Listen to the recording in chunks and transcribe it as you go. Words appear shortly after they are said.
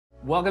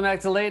Welcome back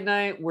to Late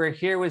Night. We're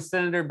here with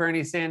Senator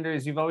Bernie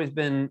Sanders. You've always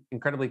been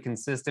incredibly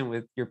consistent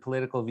with your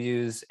political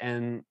views,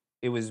 and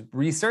it was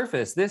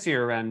resurfaced this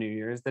year around New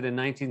Year's that in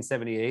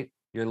 1978,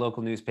 your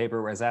local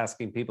newspaper was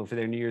asking people for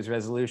their New Year's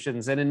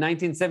resolutions. And in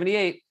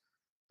 1978,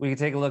 we can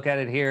take a look at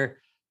it here.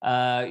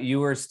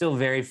 You were still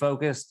very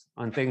focused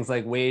on things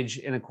like wage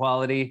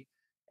inequality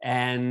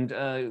and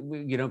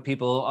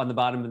people on the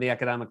bottom of the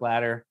economic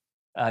ladder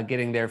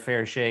getting their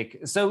fair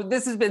shake. So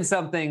this has been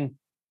something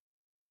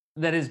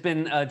that has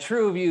been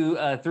true of you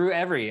through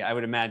every, I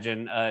would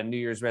imagine, New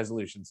Year's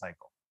resolution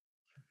cycle.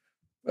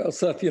 Well,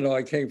 Seth,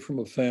 I came from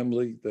a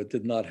family that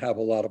did not have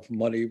a lot of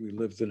money. We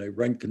lived in a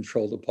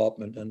rent-controlled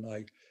apartment, and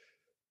I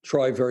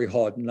try very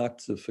hard not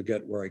to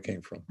forget where I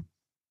came from.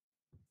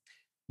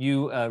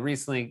 You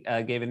recently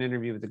gave an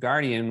interview with The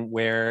Guardian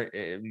where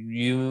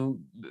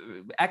you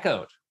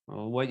echoed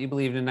what you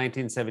believed in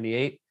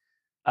 1978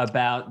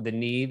 about the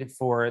need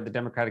for the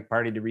Democratic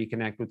Party to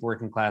reconnect with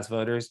working-class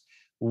voters.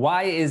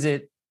 Why is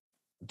it,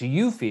 do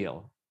you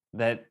feel,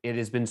 that it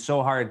has been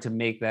so hard to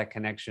make that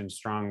connection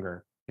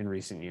stronger in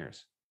recent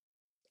years?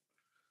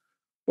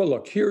 Well,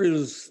 look, here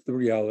is the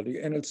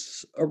reality, and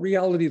it's a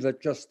reality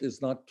that just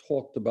is not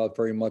talked about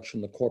very much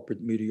in the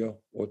corporate media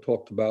or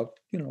talked about,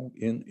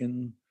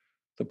 in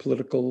the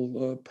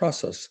political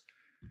process.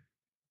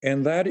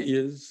 And that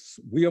is,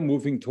 we are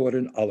moving toward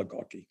an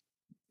oligarchy.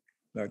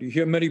 Now, do you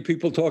hear many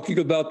people talking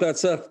about that,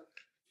 Seth?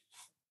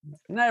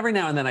 Every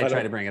now and then I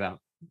try to bring it up.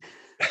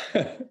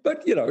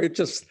 But, it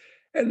just,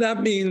 and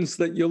that means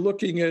that you're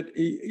looking at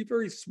a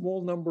very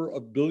small number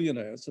of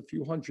billionaires, a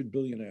few hundred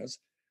billionaires,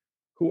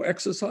 who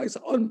exercise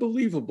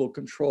unbelievable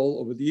control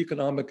over the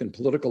economic and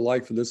political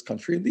life of this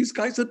country. And these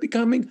guys are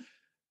becoming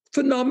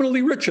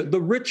phenomenally richer. The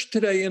rich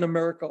today in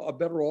America are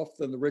better off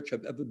than the rich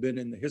have ever been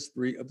in the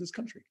history of this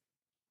country.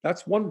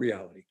 That's one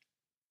reality.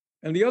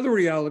 And the other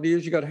reality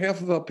is you got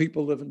half of our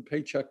people living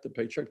paycheck to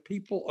paycheck.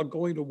 People are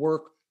going to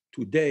work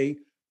today,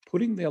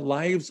 putting their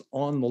lives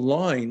on the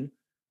line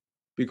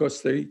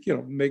because they,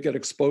 may get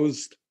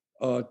exposed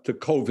to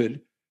COVID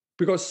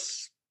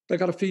because they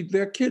got to feed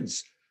their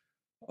kids.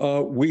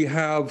 We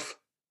have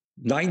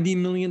 90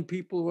 million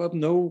people who have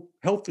no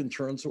health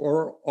insurance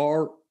or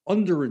are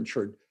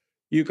underinsured.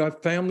 You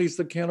got families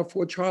that can't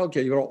afford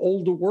childcare. You got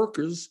older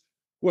workers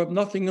who have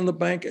nothing in the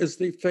bank as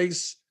they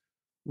face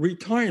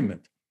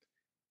retirement.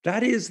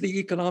 That is the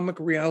economic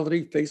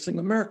reality facing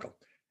America.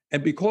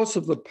 And because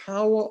of the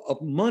power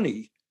of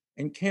money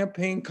and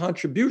campaign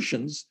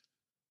contributions,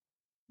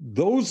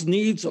 those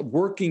needs of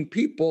working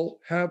people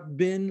have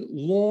been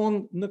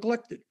long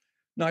neglected.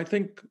 Now, I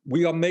think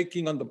we are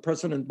making, under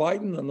President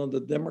Biden and under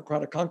the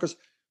Democratic Congress,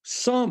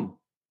 some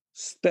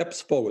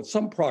steps forward,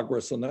 some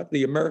progress on that.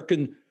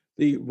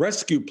 The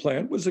rescue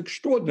plan was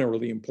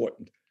extraordinarily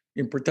important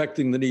in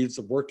protecting the needs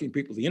of working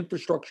people. The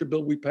infrastructure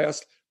bill we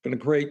passed going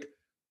to create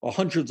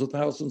hundreds of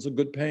thousands of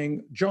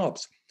good-paying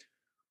jobs.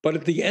 But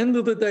at the end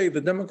of the day,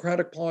 the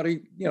Democratic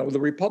Party, the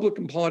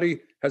Republican Party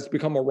has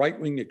become a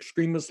right-wing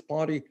extremist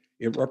party.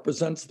 It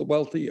represents the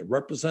wealthy. It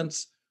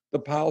represents the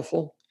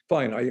powerful.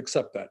 Fine, I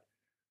accept that.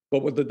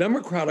 But what the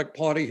Democratic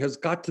Party has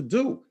got to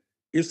do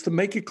is to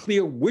make it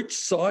clear which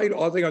side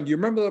are they on. Do you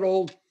remember that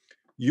old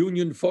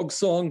Union folk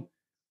song,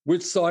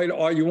 "Which side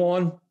are you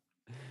on?"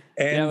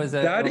 And we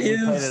played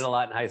it a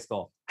lot in high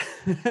school.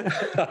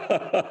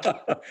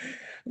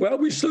 Well,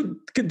 we should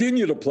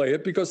continue to play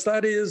it because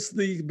that is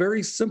the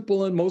very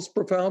simple and most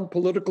profound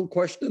political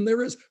question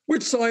there is.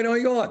 Which side are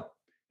you on?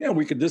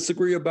 We could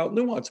disagree about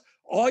nuance.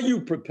 Are you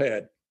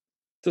prepared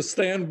to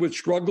stand with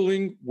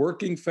struggling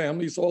working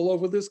families all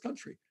over this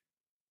country?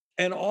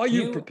 And are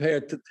you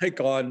prepared to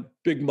take on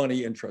big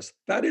money interests?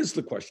 That is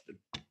the question.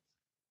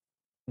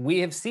 We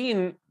have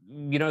seen,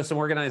 some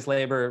organized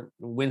labor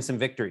win some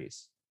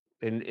victories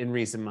in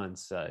recent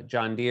months.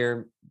 John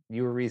Deere,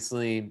 you were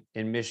recently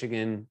in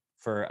Michigan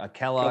for a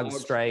Kellogg's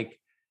strike.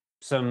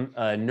 Some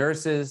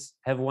nurses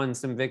have won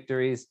some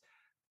victories.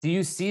 Do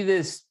you see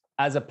this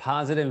as a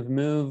positive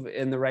move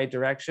in the right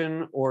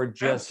direction, or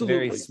just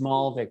very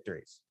small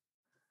victories?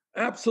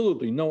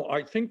 Absolutely. No,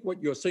 I think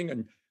what you're seeing,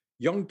 and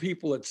young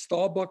people at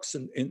Starbucks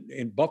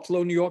in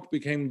Buffalo, New York,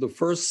 became the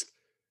first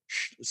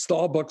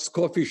Starbucks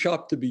coffee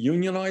shop to be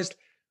unionized.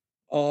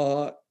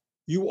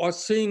 You are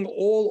seeing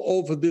all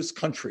over this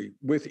country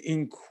with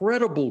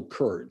incredible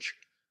courage,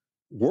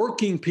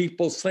 working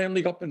people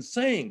standing up and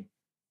saying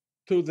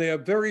to their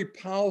very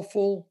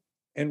powerful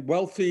and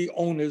wealthy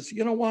owners,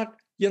 you know what?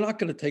 You're not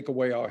going to take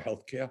away our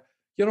health care.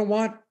 You know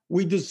what?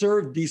 We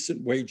deserve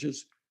decent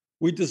wages.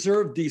 We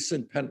deserve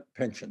decent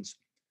pensions.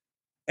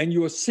 And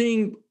you are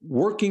seeing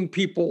working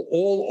people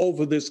all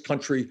over this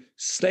country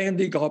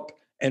standing up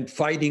and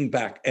fighting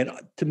back. And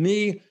to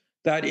me,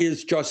 that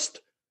is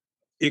just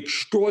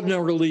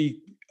extraordinarily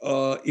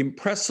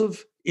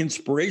impressive,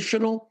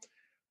 inspirational.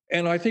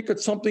 And I think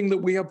it's something that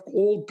we have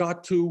all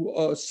got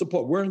to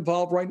support. We're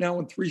involved right now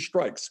in 3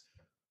 strikes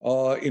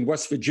in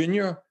West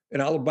Virginia, in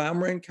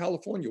Alabama, and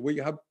California, where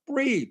you have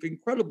brave,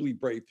 incredibly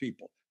brave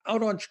people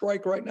out on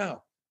strike right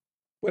now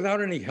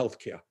without any health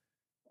care,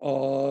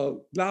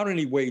 without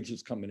any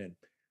wages coming in.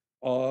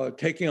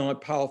 taking on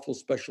powerful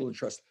special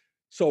interests.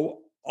 So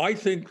I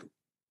think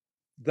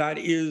that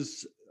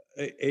is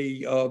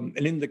an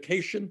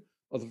indication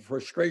of the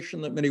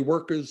frustration that many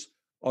workers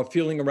are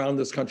feeling around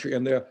this country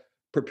and their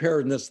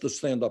preparedness to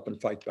stand up and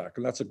fight back.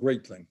 And that's a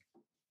great thing.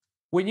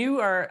 When you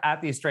are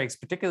at these strikes,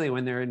 particularly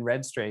when they're in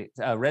red states,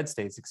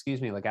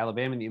 like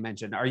Alabama that you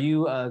mentioned, are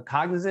you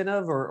cognizant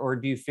of, or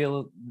do you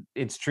feel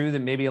it's true that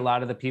maybe a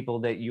lot of the people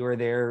that you are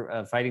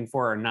there fighting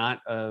for are not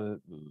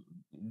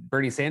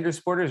Bernie Sanders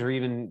supporters or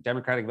even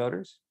Democratic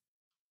voters?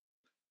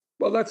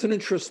 Well, that's an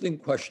interesting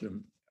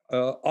question.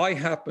 I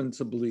happen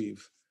to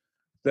believe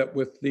that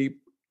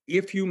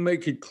if you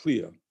make it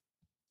clear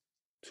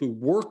to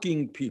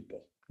working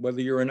people,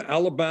 whether you're in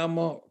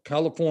Alabama,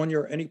 California,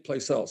 or any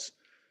place else,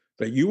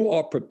 that you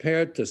are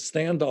prepared to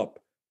stand up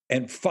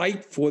and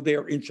fight for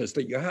their interests,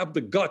 that you have the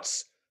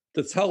guts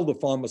to tell the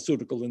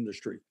pharmaceutical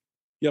industry,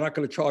 you're not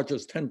going to charge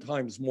us 10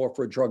 times more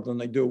for a drug than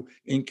they do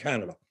in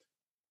Canada,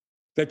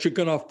 that you're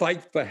going to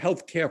fight for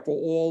health care for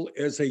all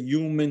as a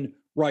human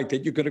right,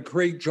 that you're going to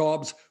create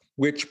jobs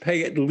which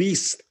pay at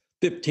least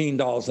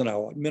 $15 an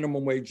hour,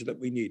 minimum wage that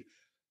we need.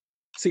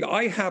 See,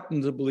 I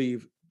happen to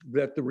believe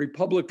that the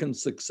Republican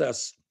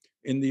success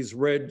in these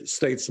red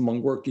states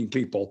among working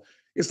people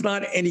is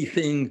not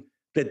anything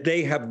that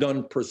they have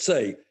done per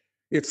se.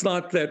 It's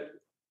not that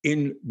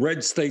in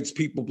red states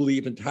people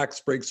believe in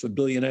tax breaks for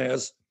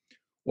billionaires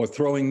or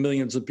throwing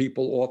millions of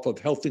people off of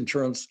health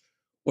insurance,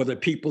 or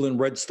that people in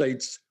red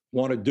states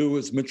want to do,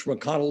 as Mitch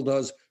McConnell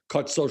does,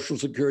 cut Social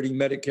Security,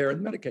 Medicare,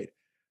 and Medicaid.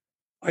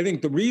 I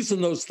think the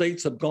reason those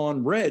states have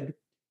gone red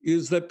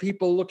is that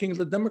people are looking at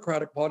the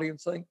Democratic Party and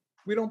saying,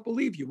 we don't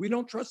believe you, we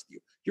don't trust you,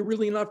 you're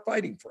really not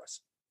fighting for us.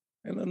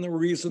 And then there are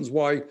reasons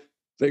why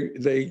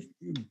they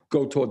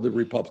go toward the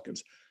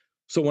Republicans.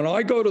 So when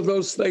I go to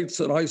those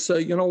states and I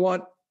say, you know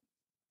what,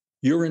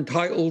 you're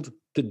entitled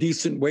to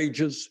decent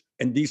wages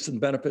and decent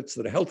benefits,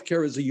 that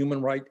healthcare is a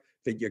human right,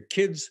 that your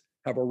kids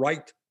have a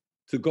right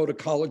to go to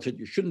college, that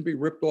you shouldn't be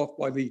ripped off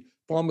by the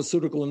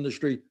pharmaceutical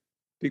industry,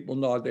 people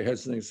nod their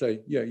heads and they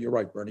say, yeah, you're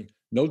right, Bernie.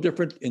 No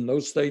different in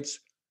those states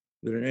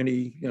than in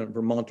any,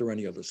 Vermont or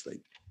any other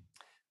state.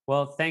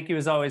 Well, thank you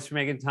as always for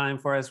making time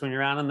for us. When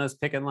you're out on those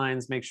picket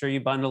lines, make sure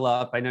you bundle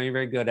up. I know you're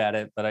very good at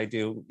it, but I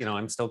do,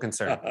 I'm still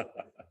concerned.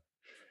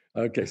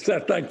 Okay,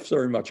 Seth, thanks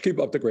very much. Keep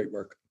up the great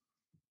work.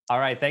 All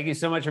right. Thank you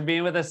so much for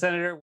being with us,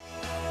 Senator.